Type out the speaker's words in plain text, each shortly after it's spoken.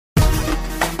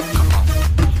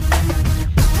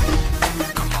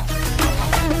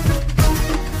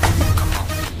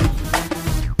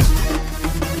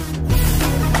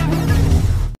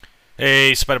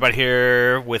Hey, Spiderbot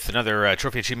here with another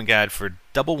trophy achievement guide for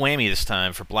Double Whammy this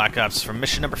time for Black Ops from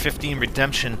mission number 15,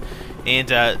 Redemption. And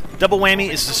Double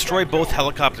Whammy is destroy both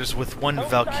helicopters with one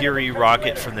Valkyrie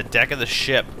rocket from the deck of the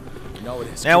ship.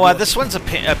 Now, this one's a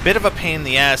bit of a pain in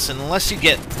the ass, and unless you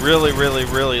get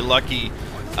really lucky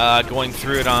going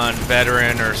through it on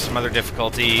Veteran or some other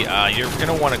difficulty, you're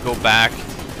going to want to go back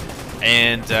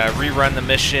and rerun the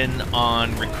mission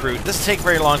on Recruit. It doesn't take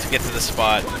very long to get to the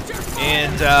spot.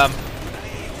 And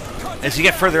as you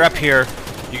get further up here,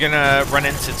 you're going to run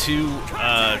into two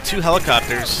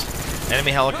helicopters, enemy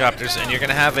helicopters, and you're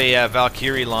going to have a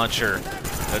Valkyrie launcher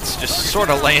that's just sort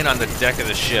of laying on the deck of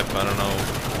the ship. I don't know.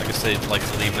 I guess they like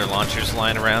to leave their launchers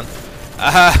lying around.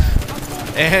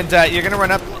 And you're going to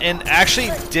run up, and actually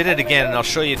did it again, and I'll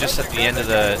show you just at the end of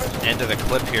the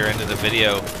clip here, end of the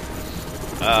video.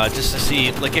 Just to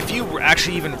see, like, if you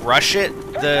actually even rush it,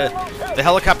 the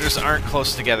helicopters aren't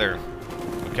close together.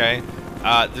 Okay,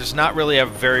 there's not really a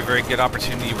very good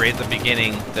opportunity right at the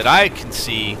beginning that I can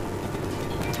see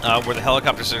where the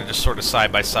helicopters are just sort of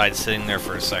side by side, sitting there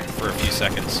for a few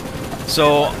seconds.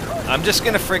 So I'm just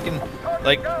gonna freaking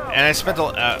and I spent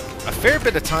a fair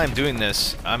bit of time doing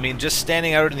this. I mean, just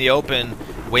standing out in the open,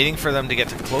 waiting for them to get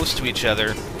close to each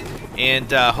other,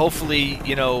 and hopefully,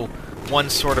 you know,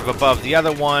 one's sort of above the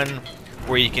other one,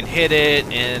 where you can hit it,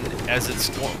 and as it's,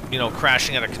 you know,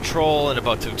 crashing out of control and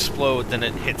about to explode, then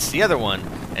it hits the other one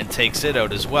and takes it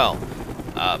out as well.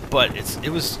 But it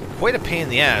was quite a pain in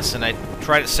the ass, and I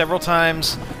tried it several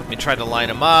times. I tried to line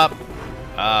them up,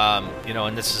 you know,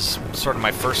 and this is sort of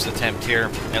my first attempt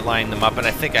here at lining them up, and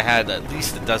I think I had at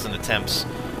least a dozen attempts,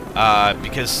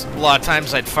 because a lot of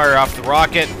times I'd fire off the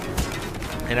rocket,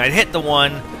 and I'd hit the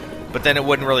one, but then it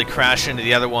wouldn't really crash into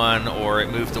the other one, or it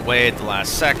moved away at the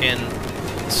last second.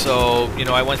 So, you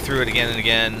know, I went through it again and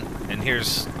again, and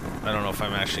here's, I don't know if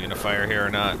I'm actually going to fire here or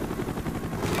not.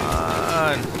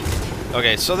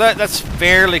 Okay, so that's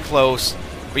fairly close,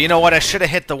 but you know what, I should have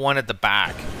hit the one at the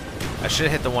back. I should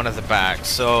have hit the one at the back.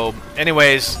 So,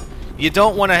 anyways, you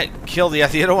don't want to kill the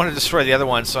other, you don't want to destroy the other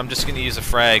one, so I'm just going to use a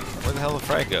frag. Where the hell did the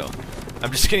frag go?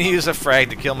 I'm just going to use a frag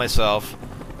to kill myself,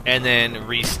 and then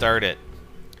restart it.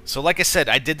 So like I said,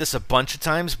 I did this a bunch of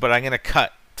times, but I'm going to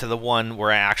cut to the one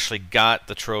where I actually got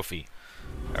the trophy.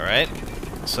 Alright?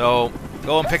 So,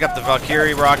 go and pick up the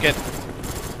Valkyrie rocket.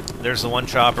 There's the one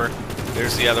chopper.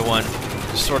 There's the other one.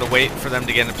 Just sort of wait for them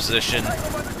to get in position.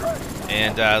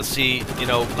 And see, you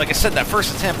know, like I said, that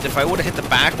first attempt, if I would have hit the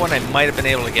back one, I might have been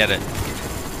able to get it.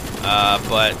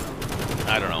 But,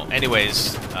 I don't know.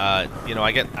 Anyways, you know,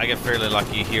 I get fairly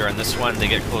lucky here on this one. They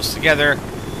get close together.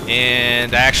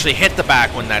 And I actually hit the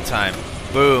back one that time.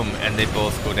 Boom, and they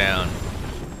both go down.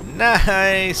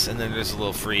 Nice! And then there's a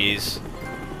little freeze.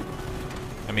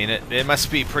 I mean, it must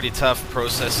be pretty tough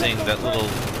processing that little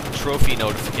trophy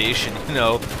notification, you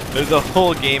know. The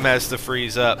whole game has to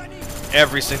freeze up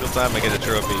every single time I get a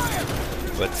trophy.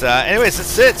 But anyways,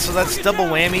 that's it. So that's Double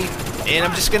Whammy. And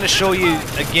I'm just going to show you,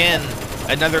 again,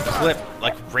 another clip,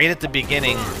 like right at the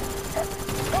beginning,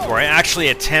 where I actually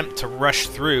attempt to rush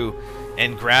through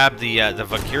and grab the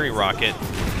Valkyrie rocket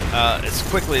as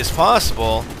quickly as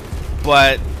possible,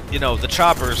 but you know, the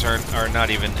choppers are not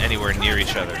even anywhere near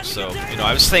each other. So, you know,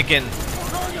 I was thinking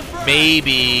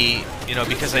maybe, you know,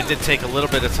 because I did take a little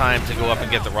bit of time to go up and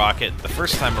get the rocket the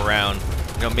first time around,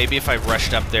 you know, maybe if I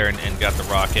rushed up there and got the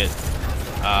rocket,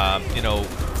 you know,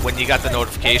 when you got the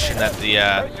notification that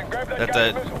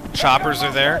the choppers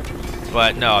are there,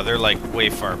 but no, they're like way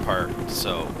far apart.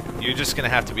 So you're just going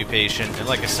to have to be patient, and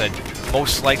like I said,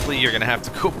 most likely you're going to have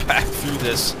to go back through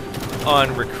this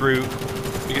on Recruit,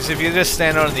 because if you just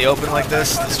stand out in the open like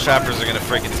this, these choppers are going to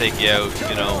freaking take you out,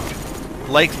 you know,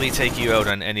 likely take you out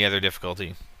on any other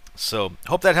difficulty. So,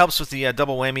 hope that helps with the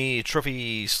Double Whammy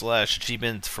trophy /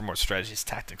 achievement. For more strategies,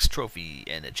 tactics, trophy,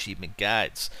 and achievement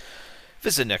guides,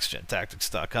 visit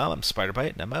NextGenTactics.com. I'm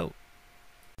Spiderbite, and I'm out.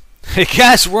 Hey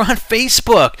guys, we're on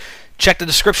Facebook! Check the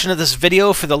description of this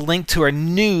video for the link to our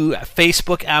new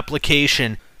Facebook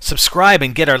application. Subscribe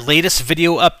and get our latest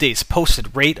video updates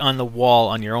posted right on the wall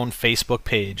on your own Facebook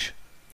page.